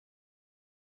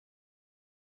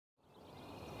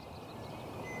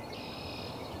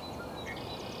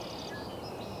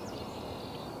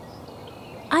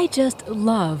I just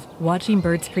love watching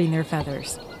birds preen their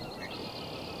feathers.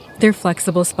 Their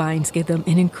flexible spines give them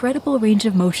an incredible range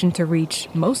of motion to reach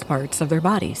most parts of their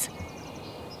bodies.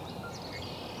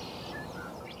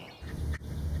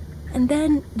 And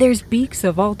then there's beaks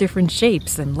of all different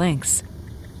shapes and lengths.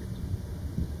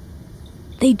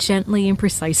 They gently and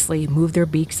precisely move their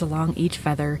beaks along each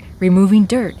feather, removing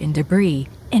dirt and debris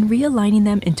and realigning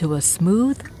them into a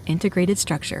smooth, integrated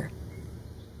structure.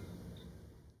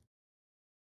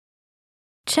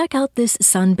 Check out this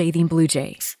sunbathing blue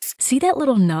jay. See that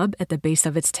little nub at the base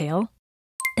of its tail?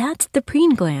 That's the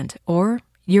preen gland, or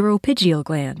Uropygial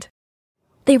gland.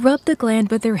 They rub the gland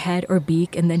with their head or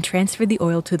beak and then transfer the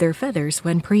oil to their feathers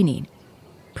when preening.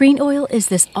 Preen oil is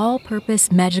this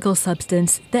all-purpose magical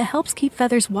substance that helps keep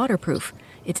feathers waterproof.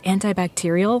 It's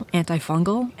antibacterial,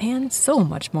 antifungal, and so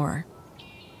much more.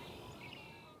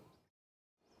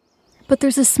 But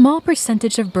there's a small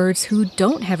percentage of birds who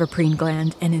don't have a preen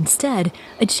gland and instead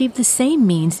achieve the same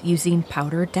means using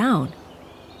powder down.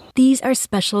 These are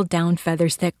special down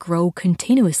feathers that grow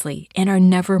continuously and are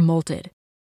never molted.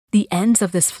 The ends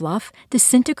of this fluff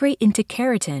disintegrate into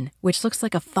keratin, which looks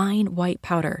like a fine white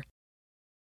powder.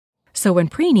 So when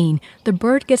preening, the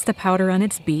bird gets the powder on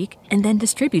its beak and then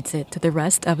distributes it to the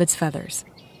rest of its feathers.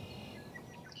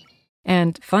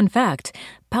 And fun fact,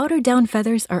 powder down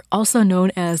feathers are also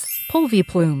known as pulvi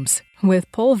plumes,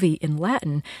 with pulvi in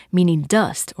Latin meaning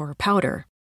dust or powder.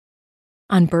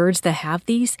 On birds that have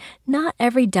these, not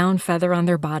every down feather on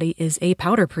their body is a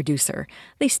powder producer.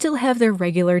 They still have their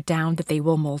regular down that they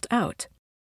will molt out.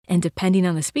 And depending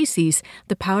on the species,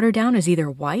 the powder down is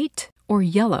either white or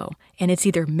yellow, and it's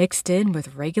either mixed in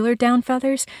with regular down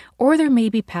feathers or there may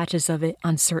be patches of it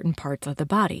on certain parts of the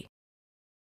body.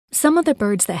 Some of the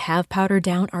birds that have powder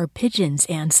down are pigeons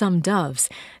and some doves,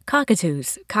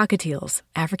 cockatoos, cockatiels,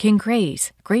 African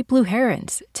greys, great blue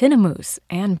herons, tinamous,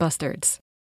 and bustards.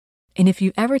 And if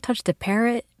you've ever touched a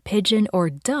parrot, pigeon, or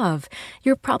dove,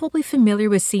 you're probably familiar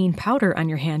with seeing powder on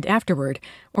your hand afterward,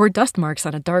 or dust marks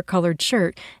on a dark-colored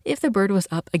shirt if the bird was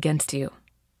up against you.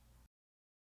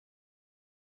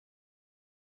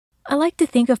 I like to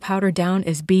think of powder down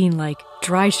as being like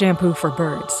dry shampoo for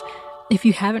birds. If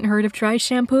you haven't heard of dry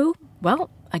shampoo, well,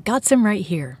 I got some right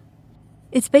here.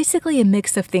 It's basically a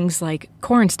mix of things like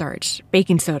cornstarch,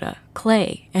 baking soda,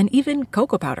 clay, and even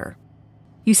cocoa powder.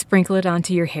 You sprinkle it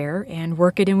onto your hair and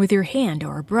work it in with your hand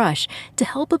or a brush to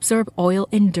help absorb oil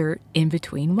and dirt in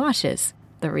between washes.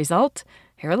 The result?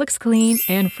 Hair looks clean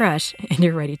and fresh, and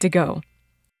you're ready to go.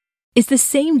 It's the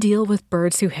same deal with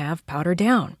birds who have powder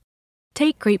down.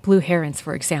 Take great blue herons,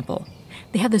 for example.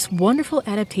 They have this wonderful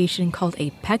adaptation called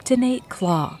a pectinate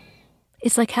claw.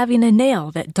 It's like having a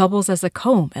nail that doubles as a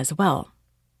comb as well.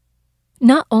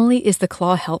 Not only is the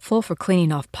claw helpful for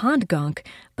cleaning off pond gunk,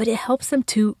 but it helps them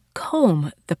to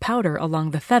comb the powder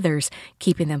along the feathers,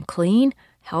 keeping them clean,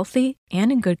 healthy,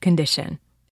 and in good condition.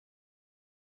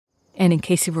 And in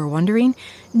case you were wondering,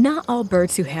 not all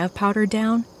birds who have powder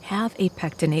down have a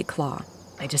pectinate claw.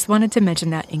 I just wanted to mention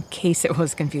that in case it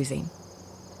was confusing.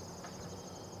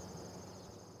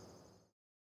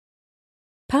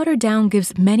 Powder down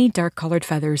gives many dark-colored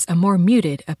feathers a more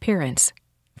muted appearance.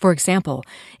 For example,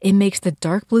 it makes the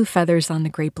dark blue feathers on the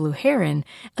great blue heron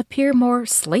appear more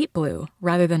slate blue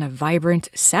rather than a vibrant,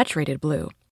 saturated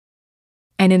blue.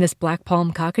 And in this black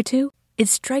palm cockatoo,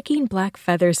 its striking black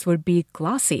feathers would be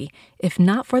glossy if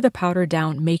not for the powder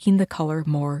down making the color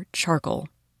more charcoal.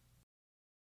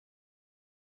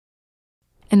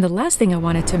 And the last thing I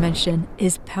wanted to mention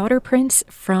is powder prints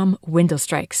from window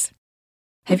strikes.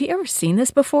 Have you ever seen this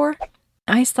before?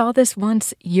 I saw this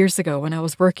once years ago when I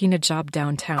was working a job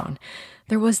downtown.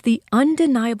 There was the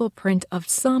undeniable print of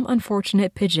some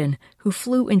unfortunate pigeon who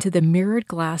flew into the mirrored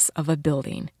glass of a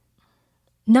building.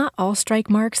 Not all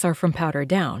strike marks are from powder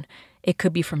down. It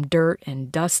could be from dirt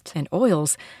and dust and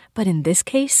oils, but in this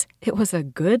case, it was a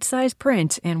good-sized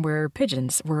print and where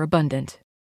pigeons were abundant.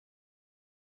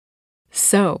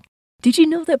 So, did you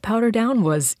know that powder down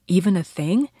was even a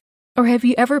thing? Or have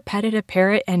you ever petted a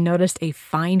parrot and noticed a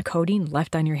fine coating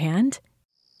left on your hand?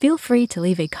 Feel free to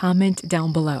leave a comment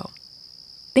down below.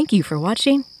 Thank you for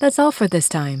watching. That's all for this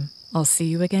time. I'll see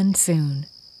you again soon.